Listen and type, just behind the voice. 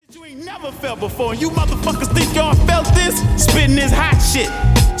ain't never felt before. You motherfuckers think y'all felt this? Spitting this hot shit,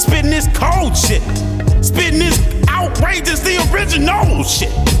 spitting this cold shit, spitting this outrageous, the original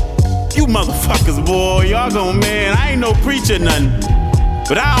shit. You motherfuckers, boy, y'all gon' man. I ain't no preacher or nothing,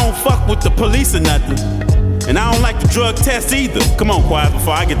 but I don't fuck with the police or nothing, and I don't like the drug test either. Come on, quiet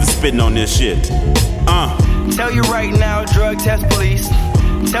before I get to spitting on this shit. Tell you right now, drug test police.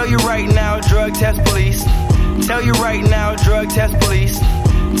 Tell you right now, drug test police. Tell you right now, drug test police.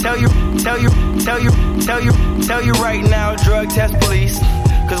 Tell you right now, drug test police.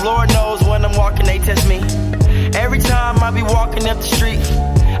 Cause Lord knows when I'm walking, they test me. Every time I be walking up the street,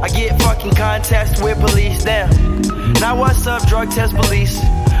 I get fucking contacts with police. Damn. Now what's up, drug test police?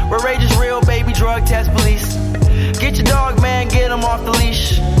 We're rage is real, baby, drug test police. Get your dog, man, get him off the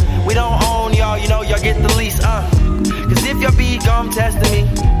leash. We don't own y'all, you know, y'all get the lease, Cause if y'all be gum testing me,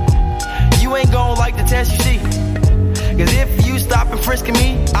 you ain't gon' like the test, you see. Cause if you stop and frisking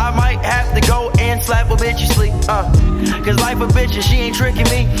me, I might have to go and slap a bitch you sleep, Cause life a bitch and she ain't tricking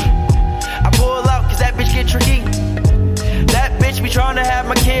me. I pull out cause that bitch get tricky. That bitch be trying to have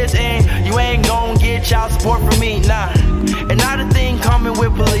my kids and you ain't gon' get child support from me, nah. And not a thing coming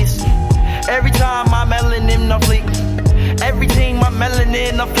with police. Every time my melanin on fleek. Everything my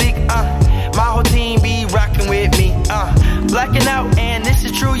melanin on fleek, my whole team be rocking with me, blacking out, and this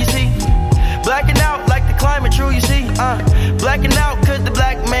is true, you see. Blacking out like the climate, true, you see. Blacking out cause the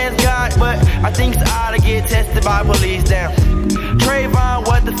black man's God, but I think it's odd to get tested by police, damn. Trayvon,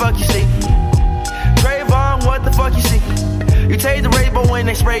 what the fuck you see? Trayvon, what the fuck you see? You taste the rainbow when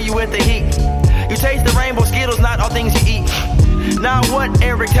they spray you with the heat. You taste the rainbow Skittles, not all things you eat. Now what,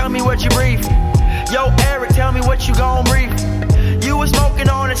 Eric, tell me what you breathe. Yo, Eric, tell me what you gon' breathe. You was smoking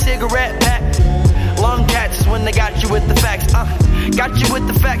on a cigarette pack. Lung catches when they got you with the facts, Got you with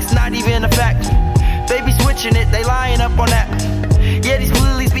the facts, not even a fact. They be switching it, they lying up on that. Yeah, these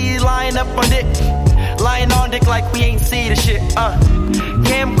lilies be lying up on dick. Lying on dick like we ain't see the shit,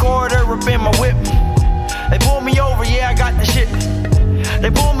 Camcorder up in my whip. They pull me over, yeah, I got the shit. They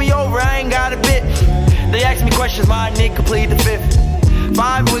pull me over, I ain't got a bit. They ask me questions, my nigga plead the fifth.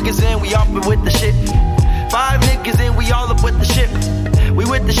 5 niggas in, we up with the shit. 5 niggas in, we all up with the ship. We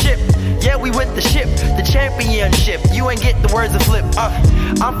with the ship, yeah, we with the ship. The championship, you ain't get the words of flip.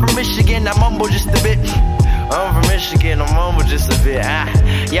 I'm from Michigan, I mumble just a bit. I'm from Michigan, I mumble just a bit.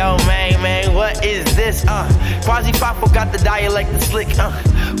 Yo, man, what is this? Quazzy Faffle got the dialect that's slick.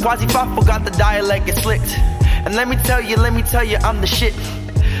 Quazzy Faffle got the dialect that's slicked. And let me tell you, I'm the shit.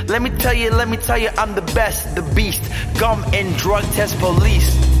 Let me tell you, I'm the best, the beast, gum and drug test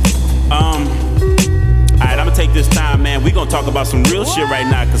police. Alright, I'm gonna take this time, man. We gonna talk about some real shit right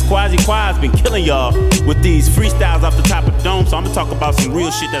now, cause Quaz been killing y'all with these freestyles off the top of the dome. So I'm gonna talk about some real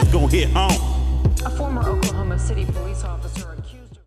shit that's gonna hit home.